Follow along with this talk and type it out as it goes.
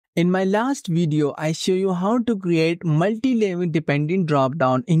In my last video, I show you how to create multi-level dependent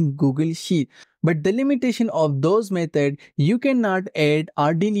dropdown in Google Sheet. But the limitation of those methods, you cannot add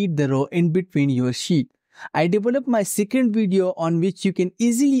or delete the row in between your sheet. I developed my second video on which you can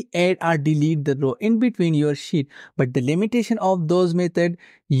easily add or delete the row in between your sheet. But the limitation of those methods,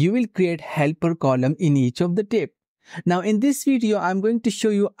 you will create helper column in each of the tab. Now in this video, I'm going to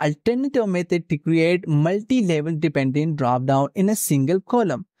show you alternative method to create multi-level dependent dropdown in a single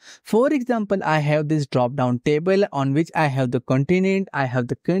column. For example, I have this drop-down table on which I have the continent, I have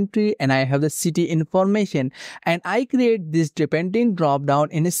the country, and I have the city information. And I create this dependent drop-down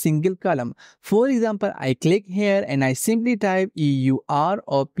in a single column. For example, I click here and I simply type EUR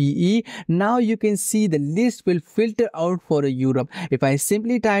or PE. Now you can see the list will filter out for a Europe. If I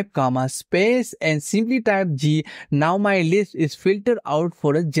simply type comma space and simply type G, now my list is filtered out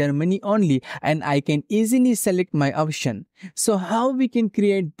for a Germany only, and I can easily select my option. So how we can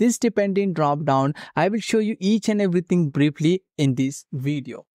create this dependent drop-down, I will show you each and everything briefly in this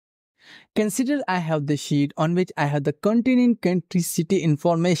video. Consider I have the sheet on which I have the continent, country, city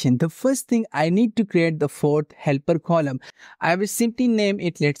information. The first thing I need to create the fourth helper column. I will simply name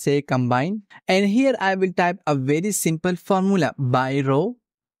it, let's say combine. And here I will type a very simple formula by row,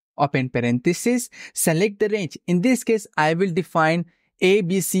 open parenthesis, select the range. In this case, I will define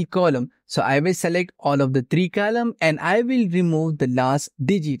ABC column. So I will select all of the 3 columns and I will remove the last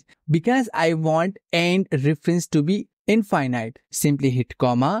digit because I want end reference to be infinite. Simply hit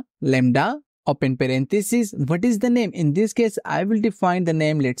comma, lambda, open parenthesis. What is the name? In this case, I will define the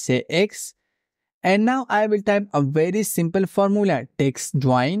name, let's say X. And now I will type a very simple formula, text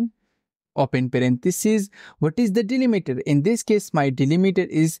join, open parenthesis. What is the delimiter? In this case, my delimiter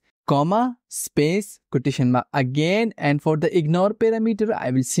is comma, space, quotation mark again, and for the ignore parameter,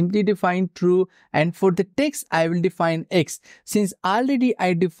 I will simply define true, and for the text, I will define X, since already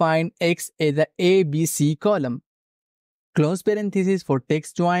I defined X as the ABC column. Close parenthesis for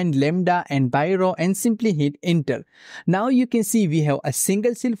text join, lambda, and by row, and simply hit enter. Now you can see we have a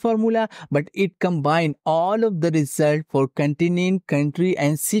single cell formula, but it combines all of the result for continent, country,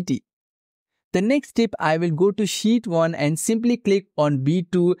 and city. The next step, I will go to sheet 1 and simply click on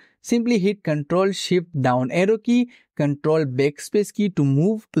B2, simply hit Ctrl Shift down arrow key, Ctrl backspace key to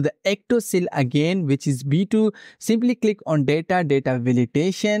move to the active cell again, which is B2. Simply click on data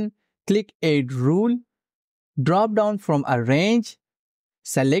validation, click add rule, drop down from a range,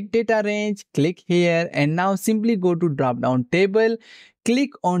 select data range, click here, and now simply go to drop down table, click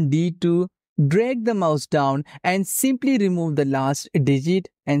on D2, drag the mouse down and simply remove the last digit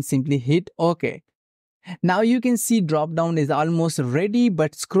and simply hit OK. Now you can see drop down is almost ready,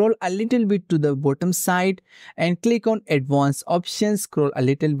 but scroll a little bit to the bottom side and click on advanced options, scroll a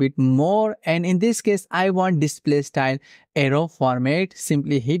little bit more, and in this case I want display style arrow format,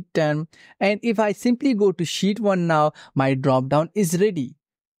 simply hit done. And if I simply go to sheet 1 now, my drop down is ready.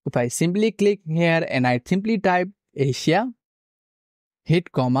 If I simply click here and I simply type Asia,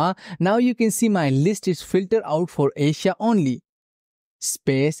 hit comma, now you can see my list is filtered out for Asia only.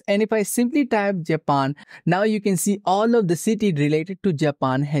 Space, and if I simply type Japan, now you can see all of the city related to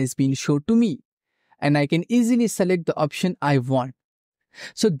Japan has been shown to me, and I can easily select the option I want.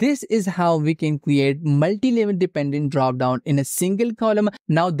 So this is how we can create multi-level dependent dropdown in a single column.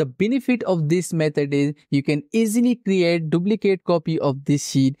 Now the benefit of this method is you can easily create duplicate copy of this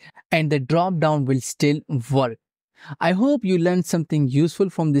sheet and the dropdown will still work. I hope you learned something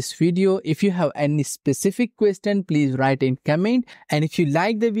useful from this video. If you have any specific question, please write in comment. And if you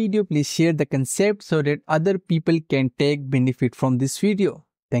like the video, please share the concept so that other people can take benefit from this video.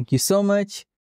 Thank you so much.